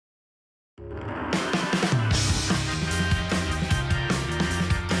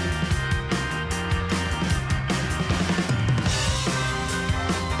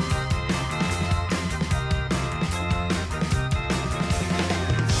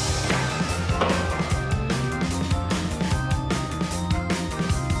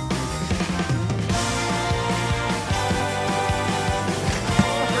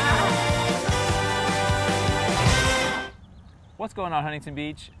going on, Huntington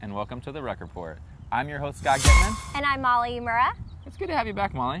Beach? And welcome to the Rec Report. I'm your host, Scott Gitman. And I'm Molly Murrah. It's good to have you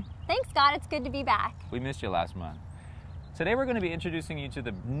back, Molly. Thanks, Scott. It's good to be back. We missed you last month. Today we're going to be introducing you to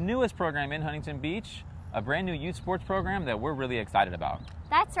the newest program in Huntington Beach, a brand new youth sports program that we're really excited about.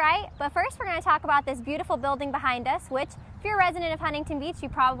 That's right. But first we're going to talk about this beautiful building behind us, which, if you're a resident of Huntington Beach, you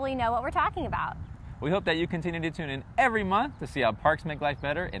probably know what we're talking about. We hope that you continue to tune in every month to see how parks make life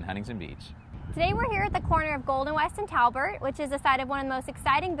better in Huntington Beach. Today we're here at the corner of Golden West and Talbert, which is the site of one of the most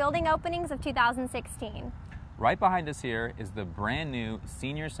exciting building openings of 2016. Right behind us here is the brand new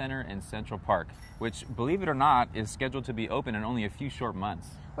Senior Center in Central Park, which, believe it or not, is scheduled to be open in only a few short months.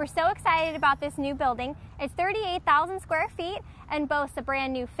 We're so excited about this new building. It's 38,000 square feet and boasts a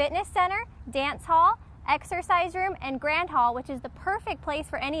brand new fitness center, dance hall, exercise room, and grand hall, which is the perfect place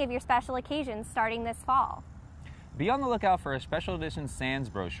for any of your special occasions starting this fall. Be on the lookout for a special edition Sands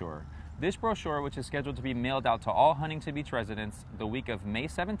brochure. This brochure, which is scheduled to be mailed out to all Huntington Beach residents the week of May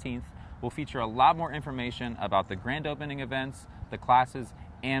 17th, will feature a lot more information about the grand opening events, the classes,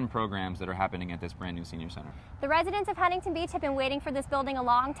 and programs that are happening at this brand new senior center. The residents of Huntington Beach have been waiting for this building a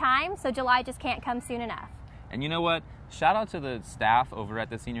long time, so July just can't come soon enough. And you know what? Shout out to the staff over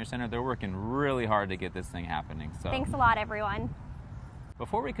at the senior center. They're working really hard to get this thing happening. So thanks a lot, everyone.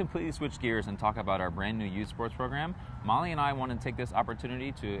 Before we completely switch gears and talk about our brand new youth sports program, Molly and I want to take this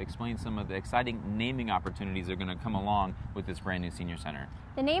opportunity to explain some of the exciting naming opportunities that are going to come along with this brand new senior center.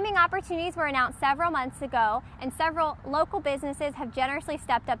 The naming opportunities were announced several months ago, and several local businesses have generously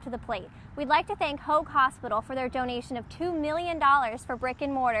stepped up to the plate. We'd like to thank Hoag Hospital for their donation of $2 million for brick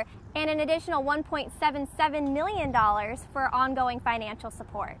and mortar and an additional $1.77 million for ongoing financial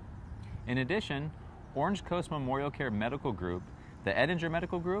support. In addition, Orange Coast Memorial Care Medical Group, the Ager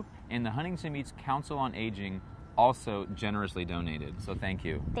Medical Group, and the Huntington Beach Council on Aging also generously donated, so thank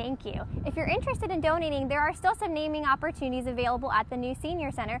you. Thank you. If you're interested in donating, there are still some naming opportunities available at the new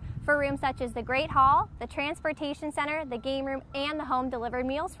Senior Center for rooms such as the Great Hall, the Transportation Center, the Game Room, and the Home Delivered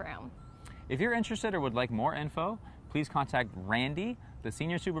Meals Room. If you're interested or would like more info, please contact Randy, the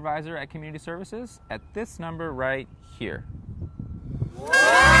Senior Supervisor at Community Services, at this number right here.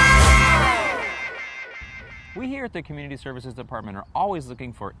 We here at the Community Services Department are always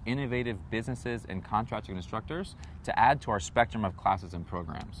looking for innovative businesses and contracting instructors to add to our spectrum of classes and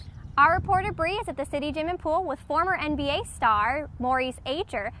programs. Our reporter Bree is at the City Gym and Pool with former NBA star Maurice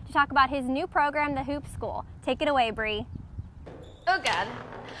Ager to talk about his new program, the Hoop School. Take it away, Bree. Oh God.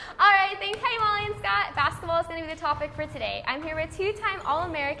 All right, thanks. Hi, Molly and Scott. Basketball is going to be the topic for today. I'm here with two-time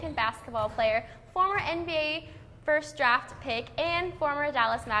All-American basketball player, former NBA first draft pick, and former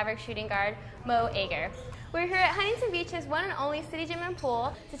Dallas Mavericks shooting guard, Mo Ager. We're here at Huntington Beach's one and only City Gym and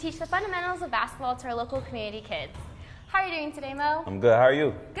Pool to teach the fundamentals of basketball to our local community kids. How are you doing today, Mo? I'm good. How are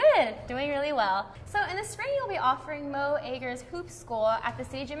you? Good. Doing really well. So in the spring, you'll be offering Mo Ager's Hoop School at the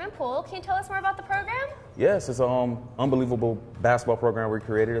City Gym and Pool. Can you tell us more about the program? Yes, it's an unbelievable basketball program we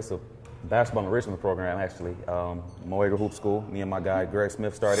created. It's a basketball enrichment program, actually. Mo Ager Hoop School, me and my guy Greg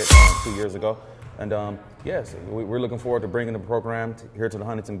Smith started 2 years ago. And yes, we're looking forward to bringing the program here to the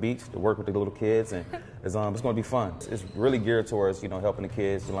Huntington Beach to work with the little kids, and it's going to be fun. It's really geared towards, helping the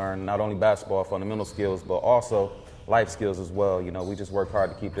kids learn not only basketball fundamental skills, but also life skills as well. We just work hard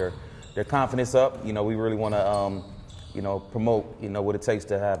to keep their confidence up. We really want to, promote, what it takes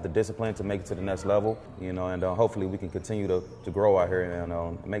to have the discipline to make it to the next level, and hopefully we can continue to grow out here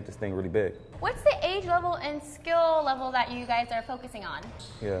and make this thing really big. What's the age level and skill level that you guys are focusing on?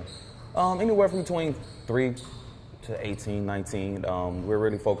 Yeah. Anywhere from between 3 to 18, 19. We're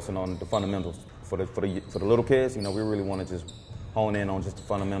really focusing on the fundamentals for the little kids. We really want to just hone in on just the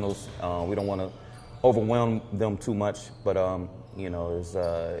fundamentals. We don't want to overwhelm them too much, but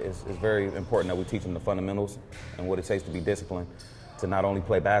it's very important that we teach them the fundamentals and what it takes to be disciplined, to not only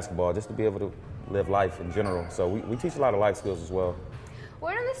play basketball, just to be able to live life in general. So we teach a lot of life skills as well.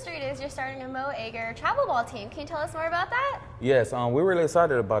 Word on the street is you're starting a Mo Ager travel ball team. Can you tell us more about that? Yes, we're really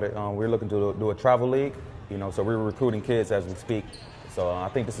excited about it. We're looking to do a travel league, so we're recruiting kids as we speak. So I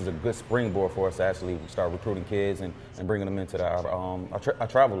think this is a good springboard for us to actually start recruiting kids and bringing them into our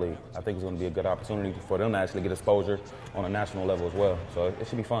travel league. I think it's going to be a good opportunity for them to actually get exposure on a national level as well. So it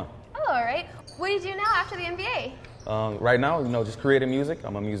should be fun. Oh, all right. What do you do now after the NBA? Right now, just creating music.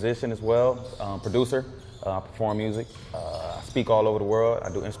 I'm a musician as well, producer. I perform music. I speak all over the world.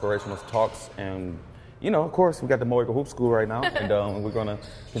 I do inspirational talks, and of course, we got the Mo Ager Hoop School right now, and we're going to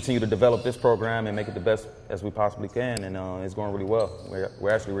continue to develop this program and make it the best as we possibly can, and it's going really well.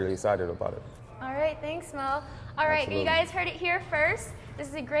 We're actually really excited about it. All right, thanks, Mo. All right, Absolutely. You guys heard it here first. This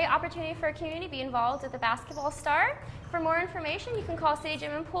is a great opportunity for our community to be involved with the Basketball Star. For more information, you can call City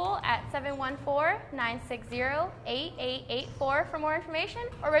Gym and Pool at 714-960-8884 for more information,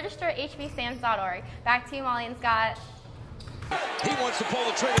 or register at hbsands.org. Back to you, Molly and Scott. He wants to pull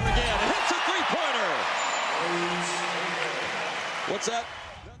the trigger again and hits a three-pointer. What's that?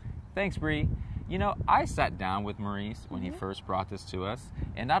 Thanks, Bree. You know, I sat down with Maurice when he first brought this to us,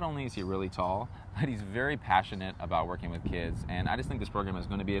 and not only is he really tall, but he's very passionate about working with kids, and I just think this program is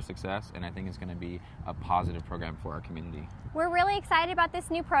going to be a success, and I think it's going to be a positive program for our community. We're really excited about this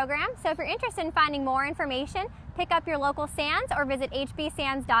new program, so if you're interested in finding more information, pick up your local Sands or visit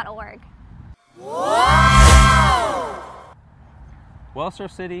hbsands.org. Well,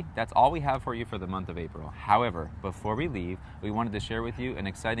 Surf City, that's all we have for you for the month of April. However, before we leave, we wanted to share with you an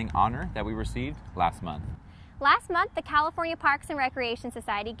exciting honor that we received last month. Last month, the California Parks and Recreation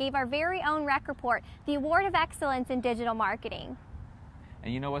Society gave our very own Rec Report the Award of Excellence in Digital Marketing.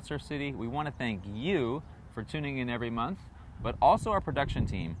 And you know what, Surf City? We want to thank you for tuning in every month, but also our production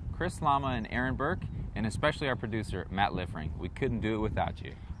team, Chris Lama and Aaron Burke, and especially our producer, Matt Liffring. We couldn't do it without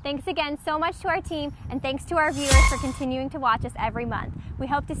you. Thanks again so much to our team, and thanks to our viewers for continuing to watch us every month. We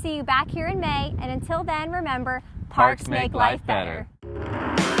hope to see you back here in May, and until then, remember, parks make life better.